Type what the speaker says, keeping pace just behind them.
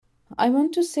I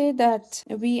want to say that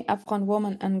we Afghan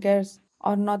women and girls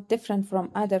are not different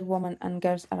from other women and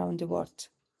girls around the world.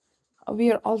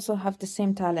 We also have the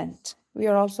same talent. We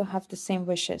also have the same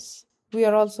wishes. We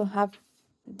also have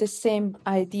the same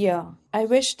idea. I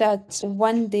wish that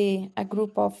one day a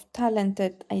group of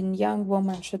talented and young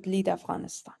women should lead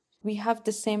Afghanistan. We have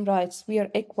the same rights. We are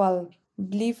equal.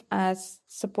 Believe us,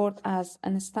 support us,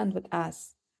 and stand with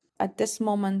us. At this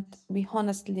moment, we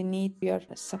honestly need your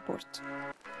support.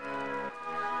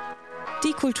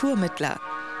 Die Kulturmittler,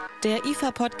 der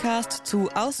IFA-Podcast zu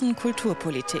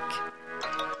Außenkulturpolitik.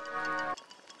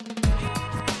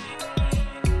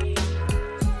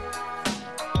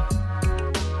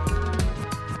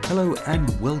 Hello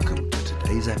and welcome to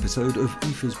today's episode of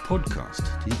IFA's podcast,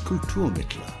 Die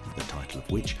Kulturmittler, the title of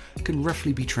which can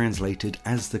roughly be translated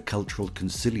as the Cultural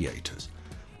Conciliators.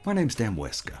 My name's Dan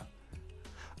Wesker.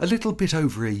 A little bit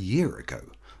over a year ago,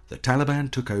 the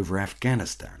Taliban took over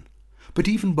Afghanistan. But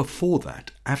even before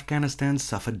that, Afghanistan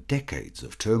suffered decades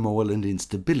of turmoil and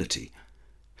instability.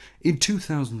 In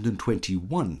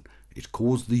 2021, it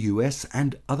caused the US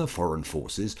and other foreign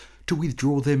forces to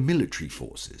withdraw their military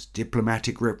forces,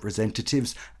 diplomatic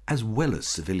representatives, as well as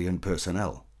civilian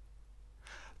personnel.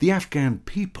 The Afghan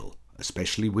people,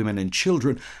 especially women and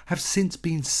children, have since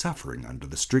been suffering under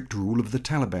the strict rule of the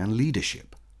Taliban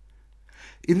leadership.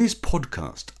 In this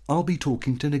podcast, I'll be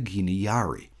talking to Negina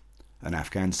Yari, an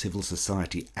Afghan civil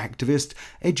society activist,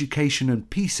 education and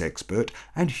peace expert,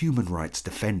 and human rights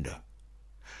defender.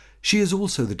 She is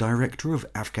also the director of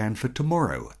Afghan for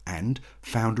Tomorrow and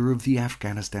founder of the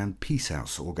Afghanistan Peace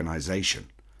House organization.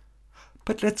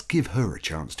 But let's give her a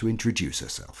chance to introduce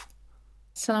herself.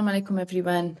 Assalamu alaikum,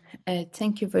 everyone.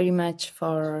 Thank you very much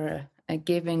for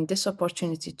giving this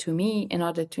opportunity to me in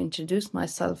order to introduce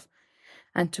myself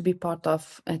and to be part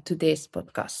of today's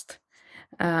podcast.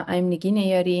 I'm Negina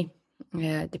Yari,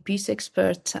 the peace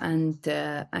expert, and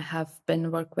I have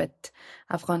been working with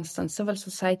Afghanistan civil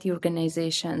society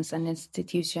organizations and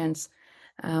institutions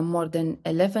more than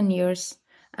 11 years.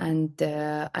 And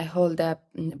I hold a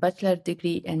bachelor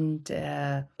degree in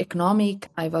economic.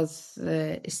 I was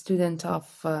a student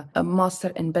of a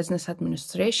master in business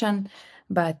administration,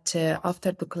 but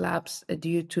after the collapse,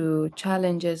 due to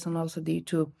challenges and also due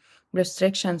to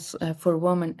restrictions for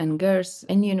women and girls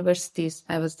in universities,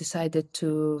 I was decided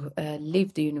to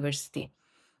leave the university.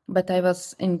 But I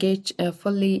was engaged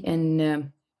fully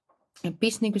in a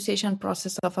peace negotiation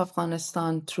process of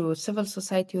Afghanistan through civil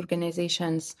society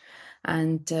organizations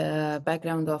and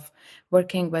background of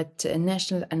working with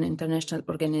national and international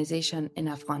organizations in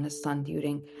Afghanistan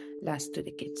during last 2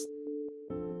 decades.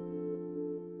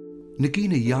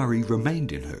 Negina Yari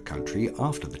remained in her country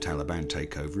after the Taliban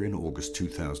takeover in August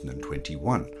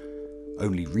 2021.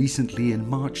 Only recently, in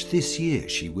March this year,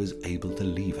 she was able to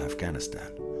leave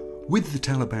Afghanistan. With the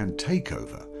Taliban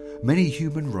takeover, many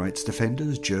human rights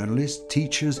defenders, journalists,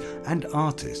 teachers, and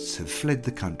artists have fled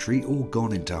the country or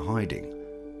gone into hiding.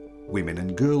 Women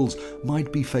and girls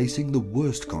might be facing the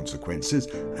worst consequences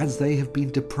as they have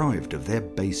been deprived of their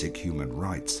basic human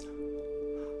rights.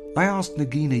 I asked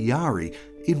Negina Yari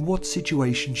in what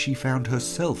situation she found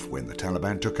herself when the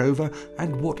Taliban took over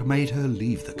and what made her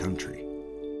leave the country.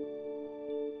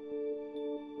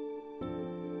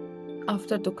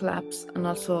 After the collapse and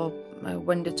also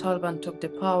when the Taliban took the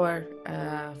power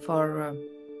for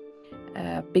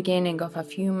beginning of a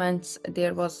few months,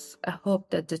 there was a hope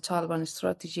that the Taliban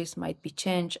strategies might be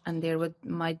changed and there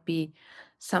might be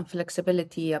some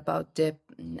flexibility about the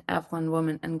Afghan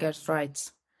women and girls'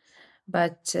 rights.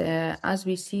 But as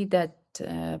we see that,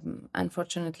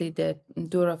 unfortunately, the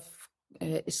door of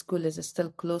school is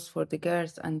still closed for the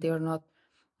girls, and they are not,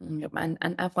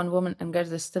 and Afghan women and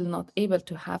girls are still not able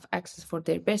to have access for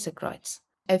their basic rights.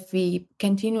 If we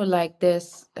continue like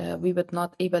this, we would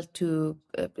not able to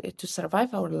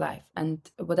survive our life, and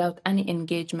without any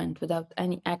engagement, without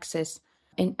any access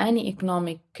in any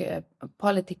economic,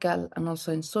 political, and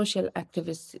also in social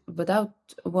activities, without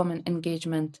women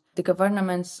engagement, the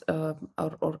governments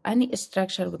or any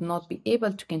structure would not be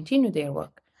able to continue their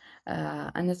work.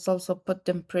 And it's also put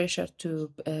them pressure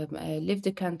to leave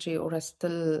the country or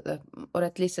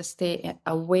at least stay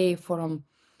away from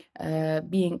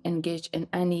being engaged in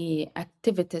any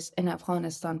activities in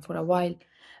Afghanistan for a while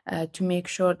to make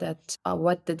sure that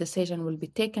what the decision will be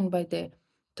taken by the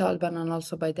Taliban and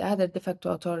also by the other de facto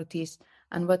authorities,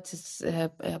 and what is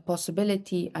a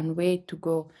possibility and way to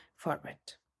go forward.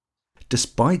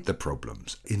 Despite the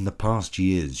problems, in the past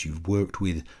years you've worked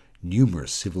with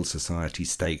numerous civil society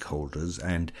stakeholders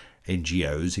and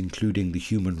NGOs, including the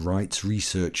Human Rights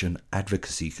Research and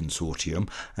Advocacy Consortium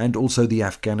and also the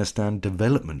Afghanistan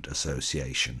Development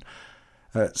Association.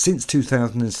 Since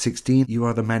 2016, you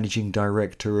are the managing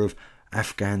director of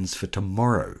Afghans for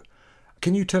Tomorrow.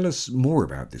 Can you tell us more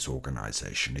about this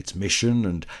organisation, its mission,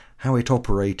 and how it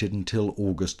operated until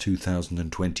August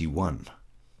 2021?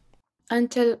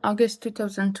 Until August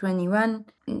 2021,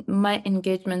 my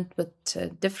engagement with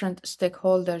different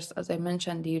stakeholders, as I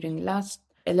mentioned, during last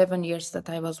 11 years that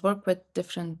I was working with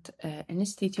different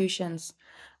institutions,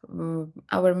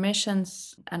 our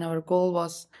missions and our goal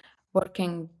was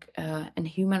working in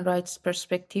human rights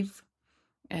perspective,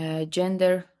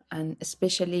 gender, and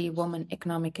especially women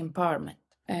economic empowerment.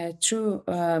 Through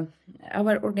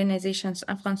our organizations,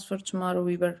 Afghans for Tomorrow,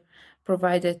 we were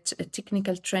provided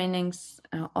technical trainings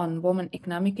on women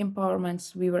economic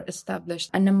empowerments. We were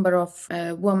established a number of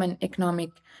women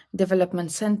economic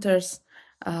development centers,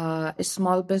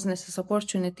 small businesses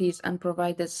opportunities, and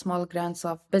provided small grants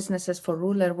of businesses for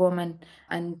rural women.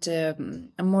 And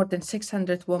more than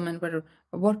 600 women were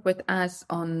worked with us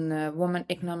on women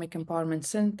economic empowerment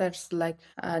centers, like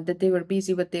that they were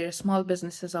busy with their small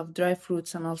businesses of dry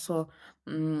fruits and also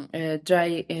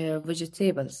dry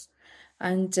vegetables.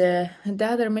 And the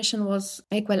other mission was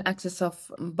equal access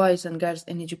of boys and girls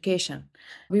in education.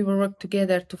 We will work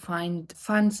together to find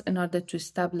funds in order to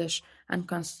establish and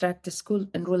construct a school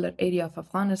in rural area of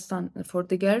Afghanistan for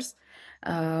the girls,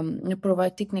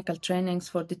 provide technical trainings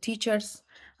for the teachers,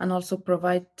 and also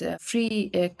provide free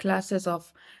classes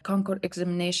of Concord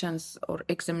examinations or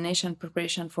examination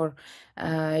preparation for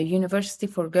university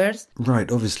for girls.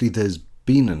 Right, obviously there's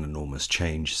been an enormous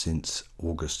change since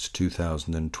August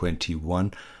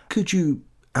 2021. Could you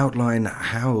outline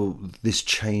how this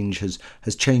change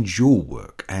has changed your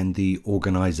work and the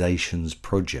organisation's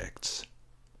projects?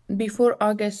 Before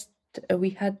August, we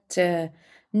had a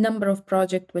number of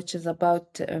projects which is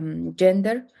about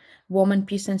gender, women,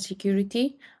 peace and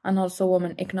security, and also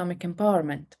women economic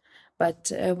empowerment.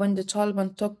 But when the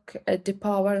Taliban took the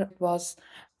power, it was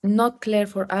not clear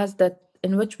for us that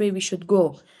in which way we should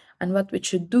go and what we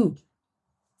should do.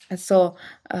 So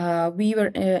we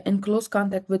were in close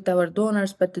contact with our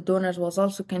donors, but the donors was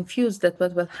also confused that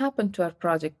what will happen to our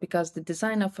project, because the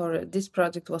design of this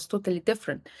project was totally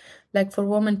different. Like for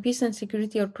women, peace and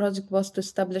security, our project was to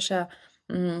establish a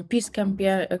peace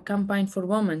campaign for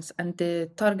women, and the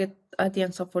target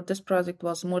audience for this project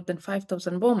was more than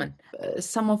 5,000 women.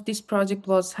 Some of this project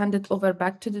was handed over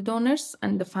back to the donors,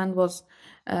 and the fund was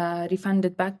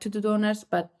refunded back to the donors,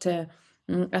 but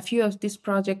a few of these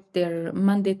projects, their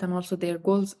mandate and also their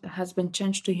goals has been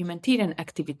changed to humanitarian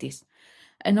activities.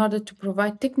 In order to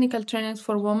provide technical trainings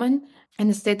for women,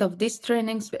 instead of these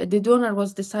trainings, the donor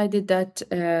was decided that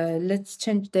let's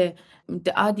change the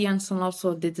audience and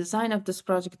also the design of this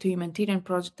project to humanitarian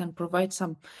project and provide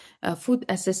some food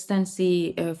assistance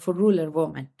for rural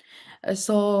women.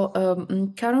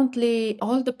 Currently,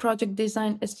 all the project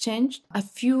design is changed. A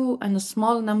few and a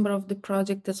small number of the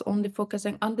project is only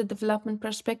focusing on the development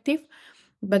perspective,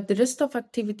 but the rest of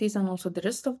activities and also the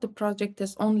rest of the project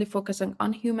is only focusing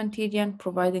on humanitarian,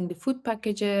 providing the food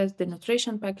packages, the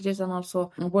nutrition packages, and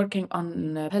also working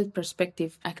on health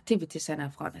perspective activities in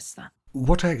Afghanistan.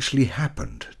 What actually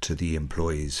happened to the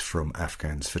employees from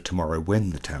Afghans for Tomorrow when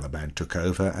the Taliban took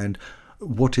over, and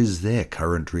what is their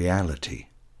current reality?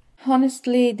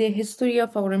 Honestly, the history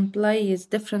of our employees is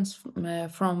different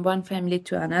from one family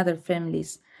to another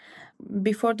families.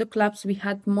 Before the collapse, we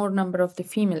had more number of the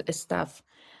female staff,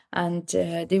 and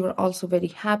they were also very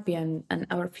happy, and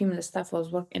our female staff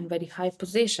was working in very high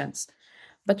positions.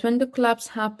 But when the collapse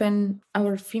happened,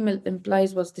 our female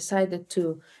employees was decided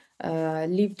to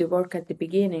leave the work at the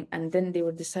beginning, and then they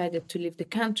were decided to leave the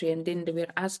country, and then they were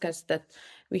asked us that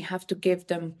we have to give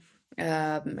them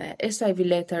SIV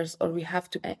letters, or we have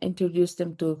to introduce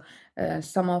them to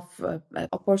some of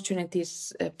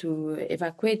opportunities to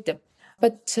evacuate them.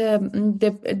 But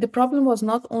the problem was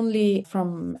not only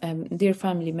from their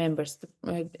family members.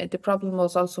 The problem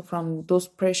was also from those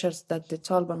pressures that the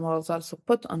Taliban was also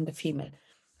put on the female.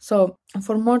 So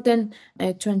for more than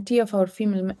 20 of our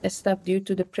female staff, due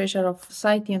to the pressure of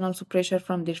society and also pressure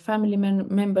from their family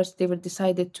members, they were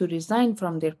decided to resign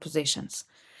from their positions.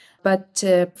 But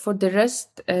for the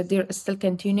rest, they're still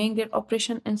continuing their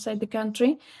operation inside the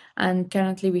country. And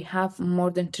currently we have more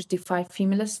than 35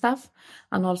 female staff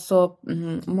and also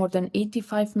more than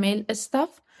 85 male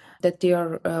staff that they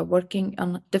are working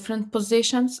on different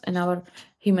positions in our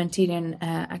humanitarian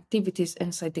activities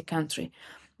inside the country.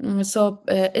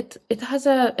 It has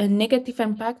a negative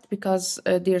impact because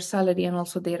their salary and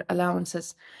also their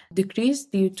allowances decrease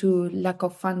due to lack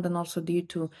of fund and also due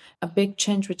to a big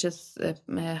change which has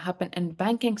happened in the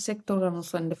banking sector and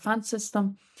also in the fund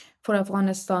system for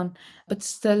Afghanistan. But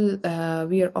still,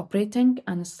 we are operating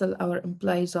and still our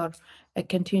employees are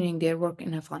continuing their work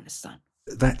in Afghanistan.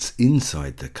 That's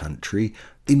inside the country.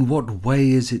 In what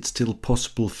way is it still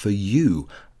possible for you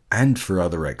and for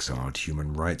other exiled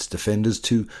human rights defenders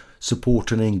to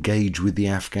support and engage with the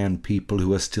Afghan people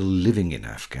who are still living in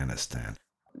Afghanistan?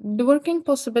 The working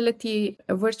possibility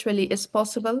virtually is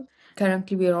possible.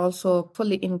 Currently, we are also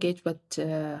fully engaged with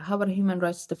our human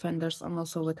rights defenders and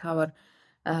also with our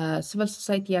civil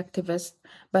society activists.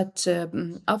 But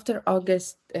after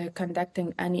August,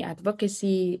 conducting any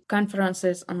advocacy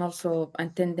conferences and also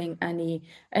attending any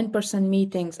in-person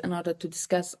meetings in order to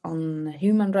discuss on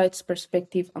human rights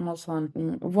perspective and also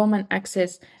on women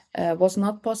access was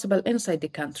not possible inside the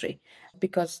country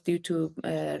because due to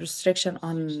restriction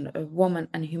on women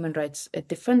and human rights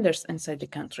defenders inside the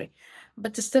country.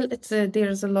 But still,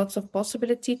 there's a lots of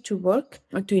possibility to work,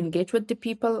 to engage with the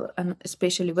people, and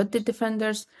especially with the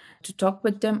defenders, to talk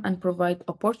with them and provide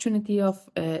opportunity of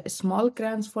small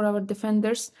grants for our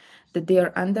defenders that they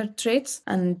are under threats,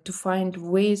 and to find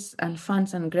ways and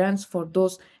funds and grants for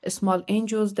those small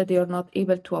NGOs that they are not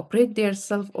able to operate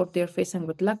themselves or they're facing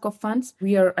with lack of funds.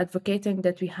 We are advocating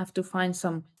that we have to find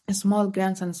some small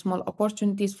grants and small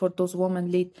opportunities for those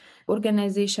women-led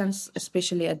organizations,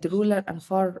 especially at the rural and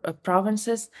far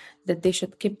provinces, that they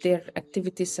should keep their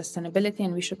activities sustainability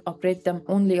and we should operate them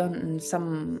only on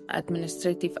some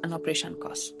administrative and operation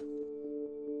costs.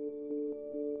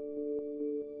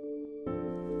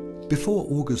 Before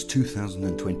August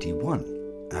 2021,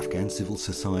 Afghan civil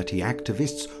society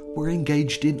activists were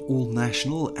engaged in all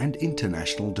national and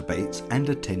international debates and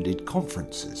attended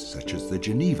conferences such as the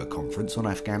Geneva Conference on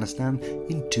Afghanistan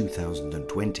in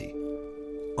 2020.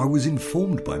 I was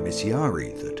informed by Ms.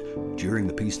 Yari that during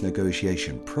the peace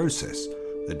negotiation process,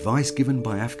 advice given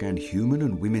by Afghan human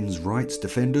and women's rights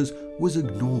defenders was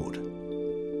ignored.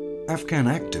 Afghan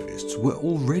activists were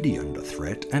already under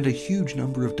threat and a huge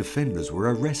number of defenders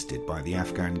were arrested by the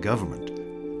Afghan government.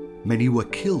 Many were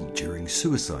killed during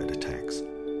suicide attacks.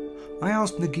 I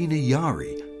asked Negina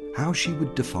Yari how she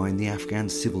would define the Afghan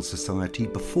civil society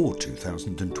before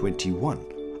 2021,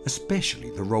 especially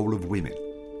the role of women.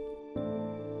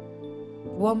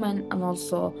 Women and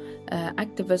also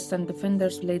activists and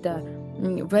defenders played a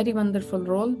very wonderful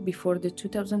role before the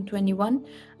 2021,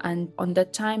 and on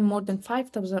that time more than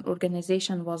 5,000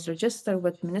 organizations was registered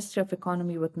with Ministry of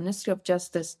Economy, with Ministry of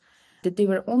Justice, that they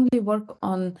were only work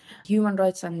on human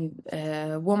rights and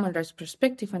women rights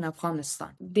perspective in Afghanistan.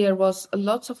 There was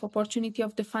lots of opportunity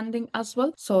of the funding as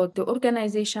well. So the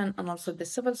organization and also the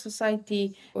civil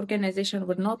society organization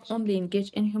were not only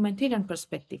engaged in humanitarian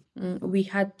perspective. We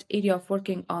had area of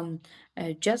working on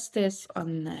justice,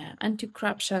 on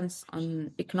anti-corruptions,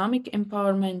 on economic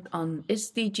empowerment, on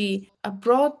SDG. A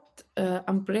broad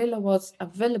umbrella was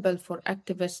available for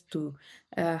activists to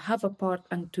have a part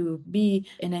and to be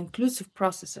in inclusive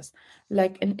processes.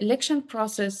 Like an election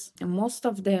process, most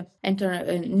of the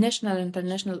national and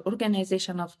international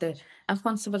organization of the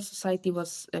Afghan civil society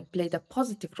was played a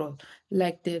positive role,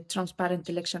 like the Transparent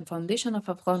Election Foundation of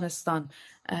Afghanistan.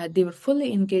 They were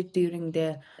fully engaged during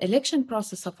the election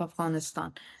process of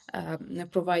Afghanistan,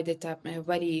 provided a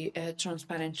very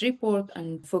transparent report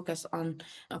and focus on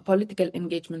political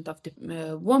engagement of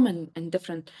the women in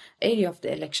different area of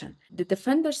the election. The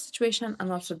defender situation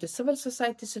and also the civil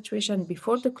society situation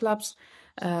before the collapse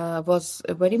was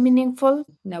very meaningful.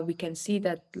 Now we can see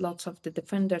that lots of the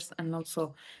defenders and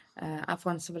also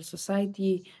Afghan civil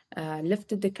society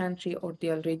left the country or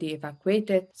they already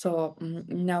evacuated. So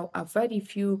now a very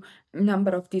few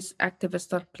number of these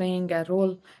activists are playing a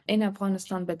role in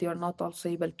Afghanistan, but they are not also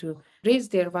able to raise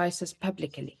their voices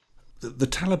publicly. The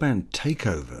Taliban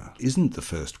takeover isn't the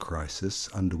first crisis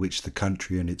under which the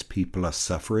country and its people are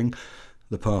suffering.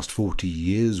 The past 40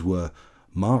 years were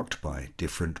marked by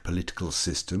different political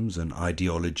systems and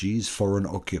ideologies, foreign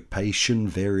occupation,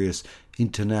 various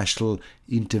international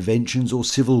interventions or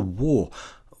civil war.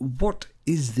 What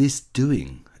is this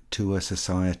doing to a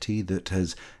society that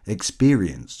has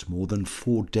experienced more than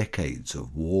 4 decades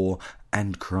of war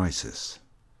and crisis?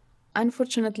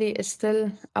 Unfortunately,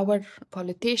 still our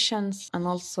politicians and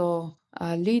also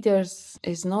leaders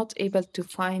is not able to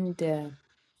find the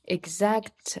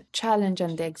exact challenge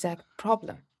and the exact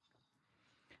problem.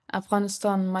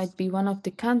 Afghanistan might be one of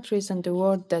the countries in the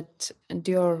world that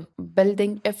they are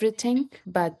building everything,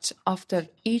 but after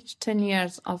each 10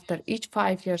 years, after each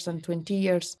 5 years and 20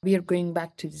 years, we are going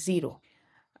back to zero.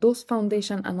 those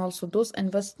foundation and also those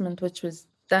investment which was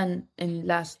done in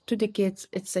last 2 decades,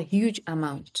 it's a huge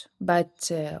amount. But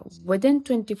within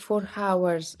 24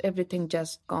 hours, everything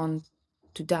just gone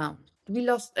to down. We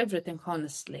lost everything,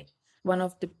 honestly. One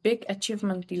of the big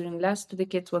achievements during last 2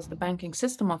 decades was the banking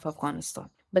system of Afghanistan.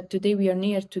 But today we are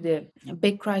near to the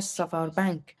big crisis of our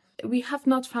bank. We have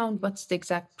not found what's the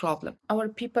exact problem. Our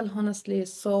people, honestly,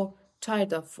 is so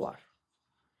tired of war.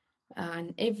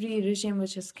 And every regime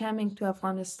which is coming to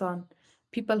Afghanistan,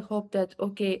 people hope that,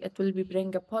 okay, it will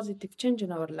bring a positive change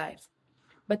in our life.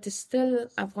 But still,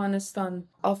 Afghanistan,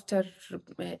 after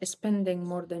spending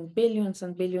more than billions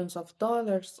and billions of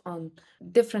dollars on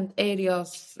different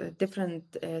areas, different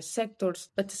sectors,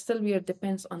 but still we are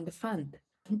depends on the fund.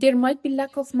 There might be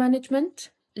lack of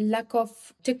management, lack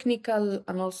of technical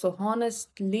and also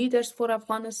honest leaders for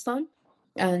Afghanistan.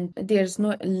 And there's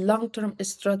no long-term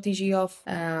strategy of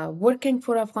working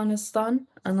for Afghanistan.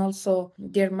 And also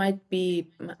there might be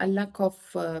a lack of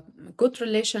good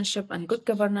relationship and good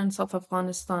governance of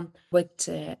Afghanistan with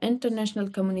international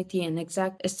community and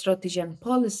exact strategy and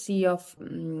policy of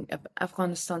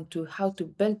Afghanistan to how to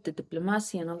build the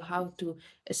diplomacy and how to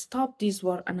stop this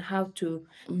war and how to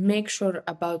make sure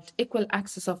about equal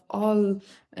access of all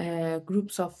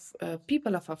groups of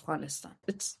people of Afghanistan.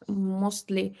 It's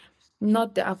mostly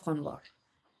not the Afghan war.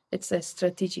 It's a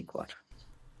strategic war.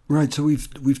 Right, so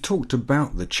we've talked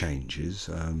about the changes,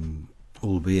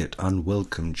 albeit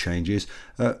unwelcome changes.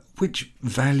 Which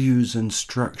values and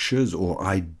structures or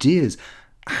ideas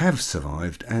have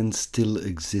survived and still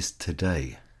exist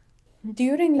today?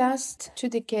 During last 2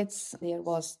 decades, there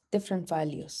was different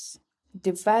values.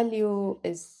 The value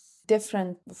is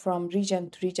different from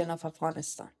region to region of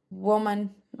Afghanistan.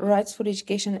 Women rights for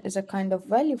education is a kind of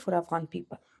value for Afghan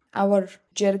people. Our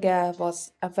jirga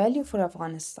was a value for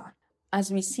Afghanistan.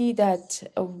 As we see that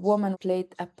a woman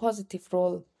played a positive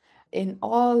role in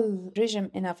all regime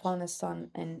in Afghanistan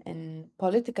and in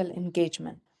political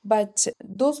engagement. But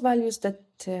those values that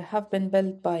have been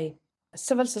built by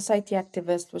civil society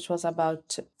activists, which was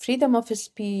about freedom of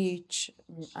speech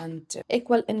and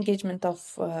equal engagement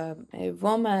of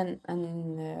women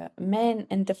and men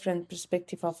in different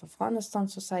perspectives of Afghanistan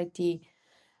society,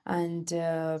 and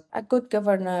a good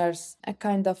governance, a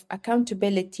kind of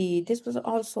accountability. This was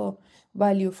also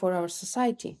value for our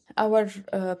society. Our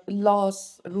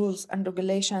laws, rules, and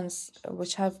regulations,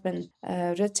 which have been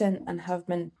written and have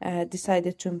been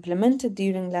decided to implement it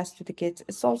during last 2 decades,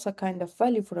 is also a kind of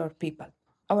value for our people.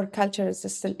 Our cultures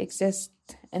still exist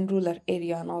in rural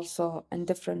area and also in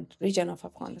different region of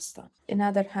Afghanistan. On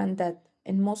other hand, that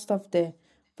in most of the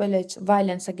village,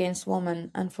 violence against women,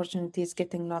 unfortunately, is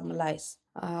getting normalized.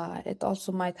 It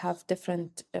also might have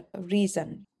different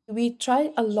reason. We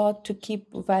try a lot to keep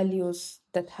values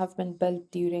that have been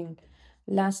built during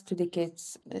last 2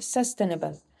 decades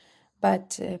sustainable,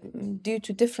 but due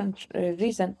to different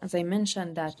reasons, as I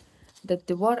mentioned, that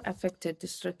the war affected, the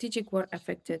strategic war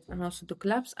affected, and also the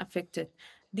collapse affected,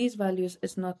 these values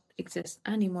is not exist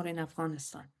anymore in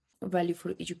Afghanistan. Value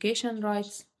for education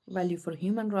rights, value for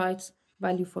human rights,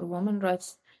 value for women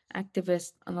rights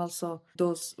activists, and also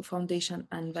those foundation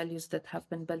and values that have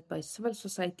been built by civil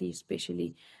society,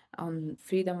 especially on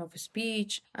freedom of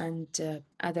speech and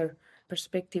other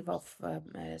perspective of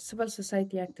civil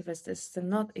society activists still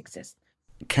not exist.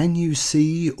 Can you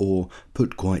see, or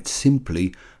put quite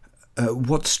simply,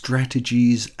 what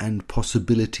strategies and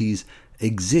possibilities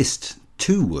exist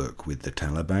to work with the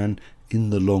Taliban in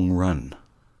the long run?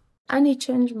 Any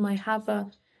change might have a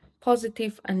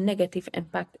positive and negative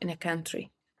impact in a country.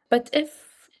 But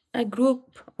if a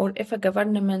group or if a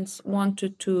government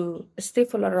wanted to stay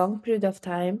for a long period of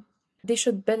time, they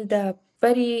should build a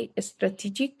very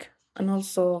strategic and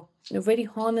also a very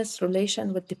honest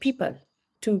relation with the people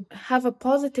to have a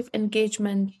positive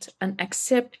engagement and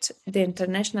accept the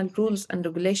international rules and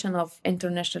regulation of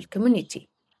international community,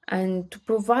 and to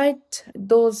provide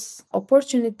those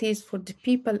opportunities for the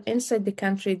people inside the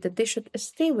country that they should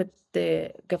stay with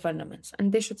the governments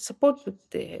and they should support with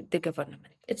the government.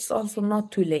 It's also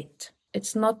not too late.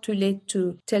 It's not too late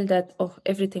to tell that, oh,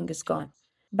 everything is gone.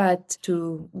 But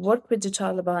to work with the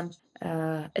Taliban,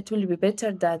 it will be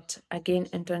better that, again,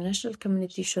 international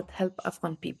community should help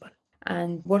Afghan people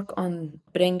and work on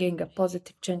bringing a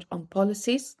positive change on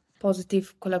policies,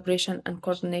 positive collaboration and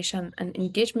coordination and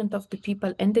engagement of the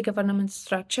people in the government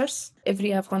structures.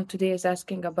 Every Afghan today is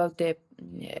asking about the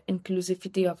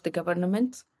inclusivity of the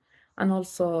government and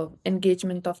also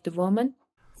engagement of the women.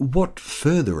 What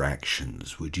further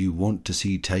actions would you want to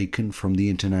see taken from the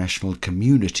international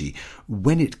community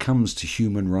when it comes to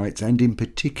human rights and in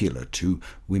particular to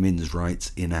women's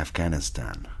rights in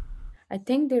Afghanistan? I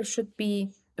think there should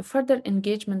be further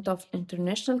engagement of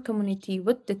international community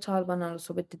with the Taliban and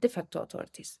also with the de facto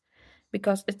authorities,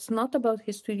 because it's not about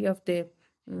history of the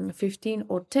 15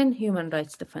 or 10 human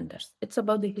rights defenders. It's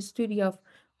about the history of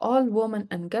all women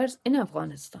and girls in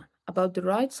Afghanistan, about the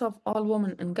rights of all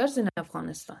women and girls in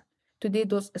Afghanistan. Today,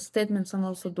 those statements and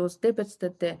also those debates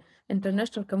that the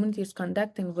international community is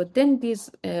conducting within these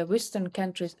Western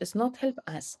countries is not help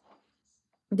us.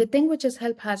 The thing which has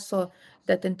helped us so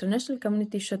that the international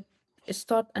community should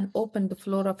start and open the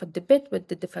floor of a debate with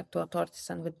the de facto authorities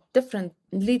and with different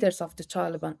leaders of the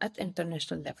Taliban at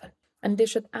international level. And they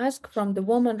should ask from the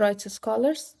women rights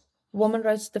scholars, women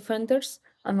rights defenders,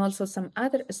 and also some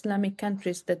other Islamic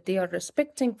countries that they are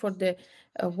respecting for the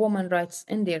women rights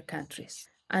in their countries,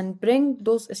 and bring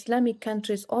those Islamic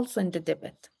countries also in the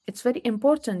debate. It's very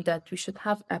important that we should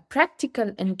have a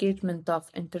practical engagement of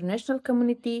international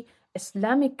community,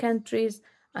 Islamic countries,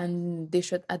 and they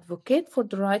should advocate for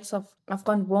the rights of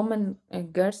Afghan women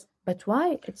and girls. But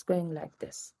why it's going like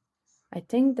this? I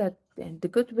think that the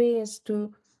good way is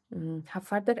to have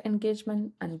further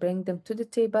engagement and bring them to the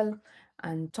table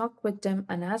and talk with them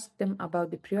and ask them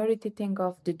about the priority thing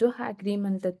of the Doha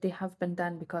agreement that they have been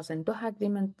done, because in Doha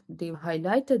agreement they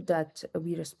highlighted that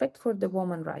we respect for the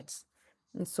women rights.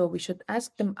 And so we should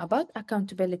ask them about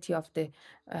accountability of the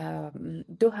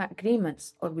Doha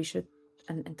agreements, or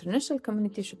an international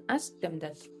community should ask them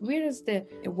that where is the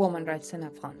women rights in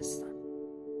Afghanistan?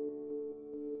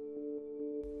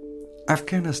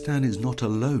 Afghanistan is not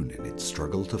alone in its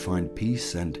struggle to find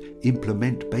peace and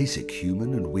implement basic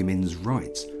human and women's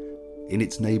rights. In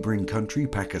its neighbouring country,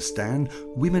 Pakistan,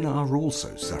 women are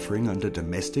also suffering under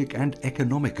domestic and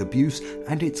economic abuse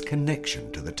and its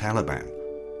connection to the Taliban.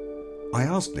 I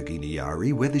asked Negina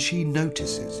Yari whether she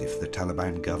notices if the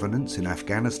Taliban governance in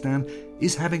Afghanistan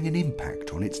is having an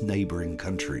impact on its neighbouring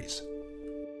countries.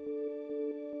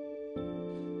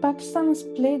 Pakistan has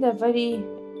played a very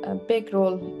big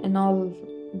role in all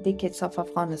decades of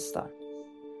Afghanistan.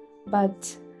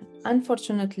 But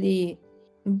unfortunately,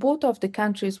 both of the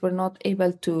countries were not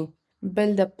able to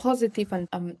build a positive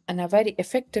and a very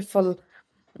effective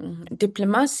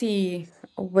diplomacy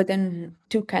within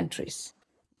two countries.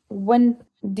 When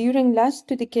during last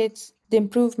 2 decades, the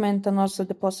improvement and also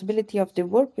the possibility of the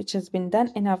work which has been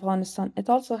done in Afghanistan, it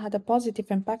also had a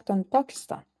positive impact on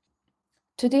Pakistan.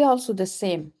 Today also the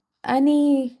same.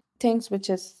 Any things which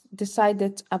is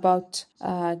decided about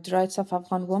the rights of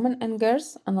Afghan women and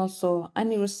girls, and also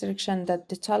any restriction that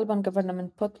the Taliban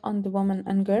government put on the women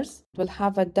and girls, will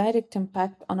have a direct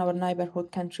impact on our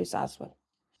neighborhood countries as well.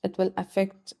 It will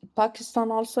affect Pakistan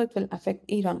also, it will affect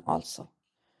Iran also.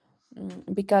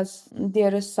 Because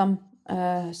there is some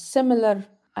similar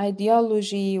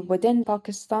ideology within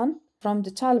Pakistan from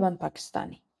the Taliban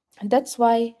Pakistani. And that's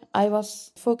why I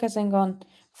was focusing on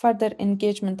further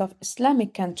engagement of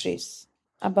Islamic countries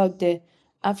about the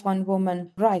Afghan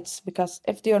women rights, because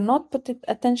if they are not put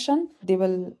attention, they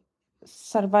will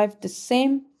survive the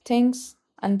same things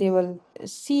and they will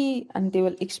see and they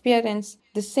will experience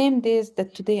the same days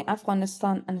that today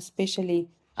Afghanistan and especially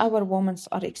our women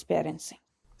are experiencing.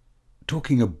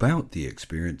 Talking about the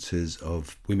experiences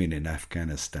of women in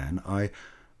Afghanistan, I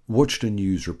watched a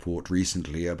news report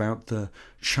recently about the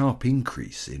sharp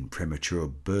increase in premature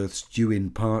births due in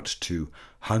part to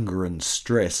hunger and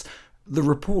stress. The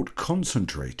report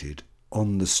concentrated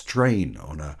on the strain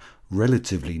on a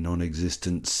relatively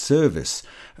non-existent service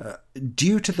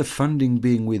due to the funding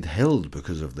being withheld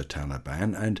because of the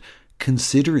Taliban. And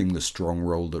considering the strong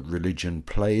role that religion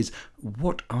plays,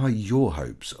 what are your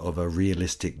hopes of a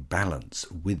realistic balance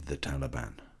with the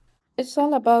Taliban? It's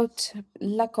all about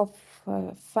lack of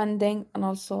funding and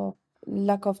also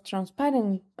lack of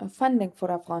transparent funding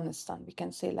for Afghanistan, we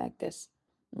can say like this.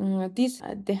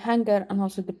 The hunger and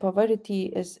also the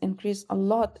poverty is increased a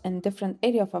lot in different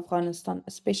areas of Afghanistan,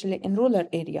 especially in rural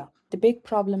area. The big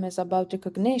problem is about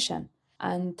recognition,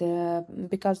 and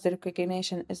because the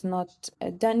recognition is not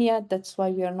done yet, that's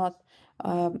why we are not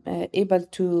able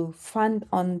to fund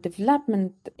on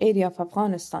development area of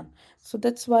Afghanistan. So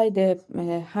that's why the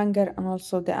hunger and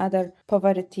also the other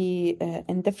poverty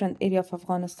in different areas of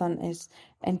Afghanistan is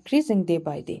increasing day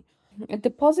by day.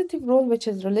 The positive role which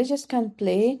is religious can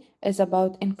play is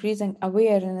about increasing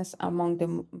awareness among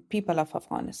the people of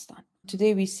Afghanistan.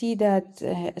 Today we see that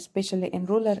especially in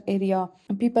rural area,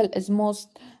 people is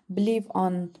most believe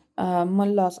on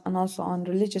mullahs and also on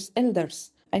religious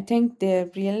elders. I think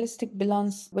the realistic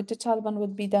balance with the Taliban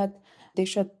would be that they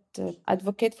should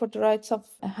advocate for the rights of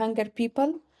hunger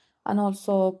people, and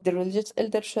also the religious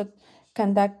elders should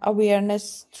conduct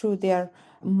awareness through their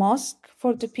mosque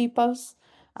for the peoples.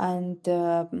 And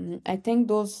I think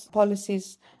those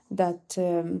policies that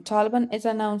Taliban is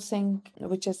announcing,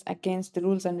 which is against the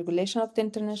rules and regulation of the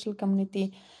international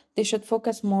community. They should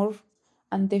focus more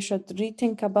and they should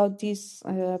rethink about these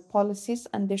policies,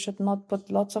 and they should not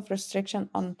put lots of restriction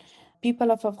on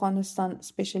people of Afghanistan,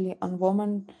 especially on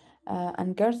women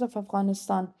and girls of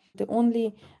Afghanistan. The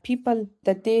only people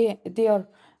that they are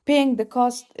paying the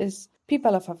cost is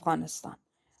people of Afghanistan,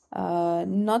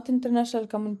 not international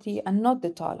community and not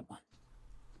the Taliban.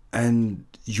 And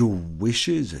your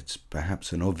wishes, it's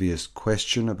perhaps an obvious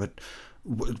question, but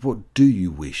what do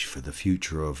you wish for the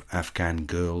future of Afghan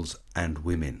girls and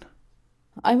women?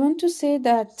 I want to say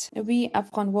that we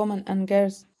Afghan women and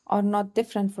girls are not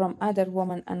different from other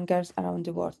women and girls around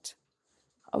the world.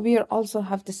 We also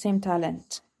have the same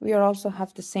talent. We also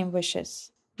have the same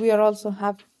wishes. We also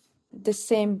have the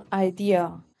same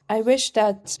idea. I wish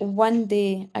that one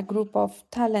day a group of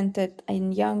talented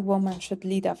and young women should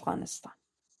lead Afghanistan.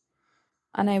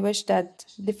 And I wish that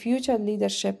the future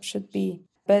leadership should be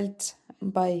built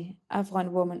by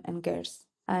Afghan women and girls.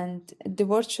 And the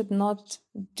world should not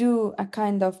do a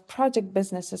kind of project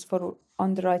businesses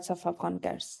on the rights of Afghan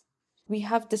girls. We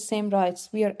have the same rights.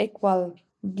 We are equal.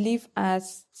 Believe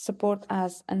us, support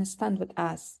us, and stand with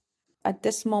us. At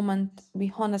this moment,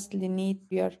 we honestly need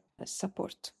your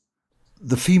support.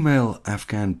 The female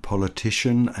Afghan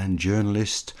politician and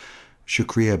journalist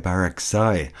Shukriya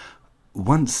Barakzai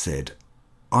once said,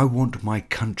 "I want my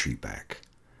country back."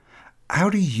 How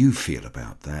do you feel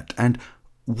about that? And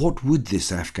what would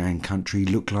this Afghan country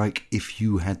look like if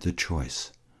you had the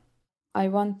choice? I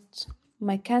want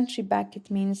my country back. It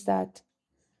means that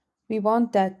we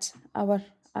want that our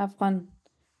Afghan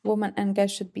women and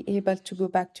girls should be able to go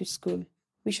back to school.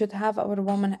 We should have our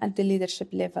women at the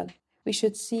leadership level. We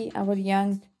should see our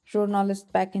young journalists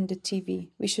back in the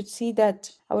TV. We should see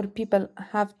that our people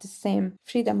have the same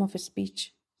freedom of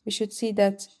speech. We should see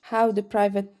that how the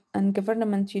private and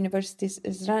government universities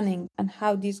is running and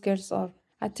how these girls are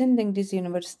attending these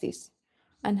universities,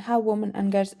 and how women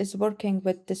and girls is working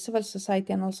with the civil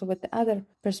society and also with the other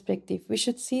perspective. We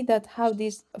should see that how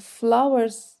these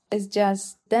flowers is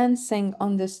just dancing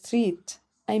on the street.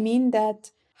 I mean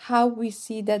that how we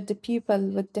see that the people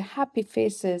with the happy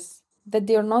faces, that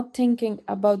they are not thinking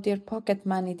about their pocket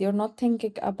money, they are not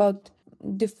thinking about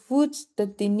the foods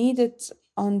that they needed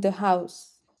on the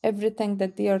house, everything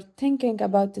that they are thinking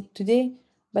about it today,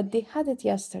 but they had it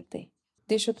yesterday.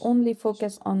 They should only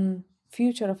focus on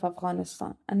future of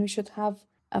Afghanistan, and we should have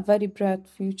a very bright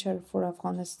future for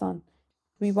Afghanistan.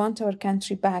 We want our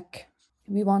country back.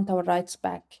 We want our rights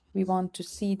back. We want to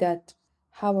see that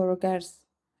how our girls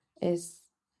is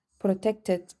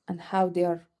protected and how they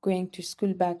are going to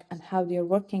school back and how they are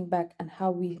working back, and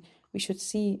how we should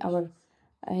see our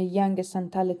youngest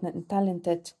and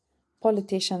talented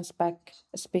politicians back,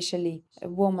 especially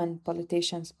women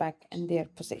politicians back in their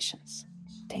positions.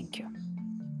 Thank you.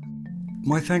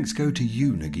 My thanks go to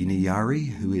you, Negina Yari,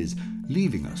 who is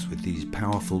leaving us with these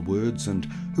powerful words and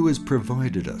who has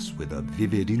provided us with a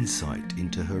vivid insight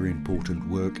into her important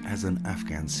work as an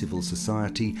Afghan civil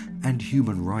society and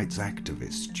human rights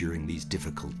activist during these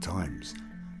difficult times.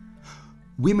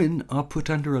 Women are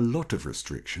put under a lot of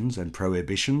restrictions and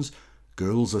prohibitions.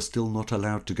 Girls are still not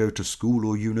allowed to go to school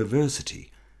or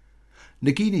university.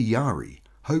 Negina Yari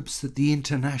hopes that the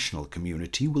international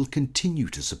community will continue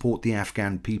to support the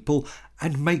Afghan people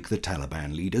and make the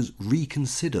Taliban leaders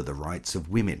reconsider the rights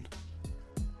of women.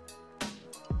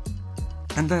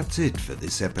 And that's it for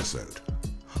this episode.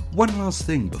 One last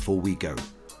thing before we go.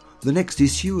 The next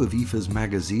issue of IFA's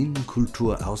magazine,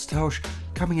 Kulturaustausch,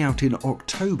 coming out in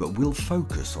October, will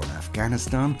focus on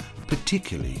Afghanistan,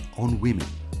 particularly on women.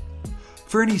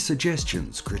 For any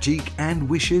suggestions, critique and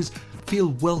wishes, feel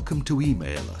welcome to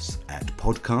email us at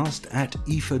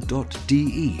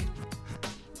podcast@ifa.de.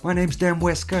 My name's Dan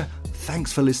Wesker.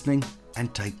 Thanks for listening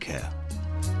and take care.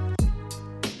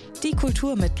 Die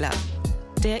Kulturmittler,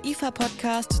 der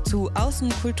IFA-Podcast zu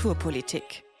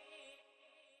Außenkulturpolitik.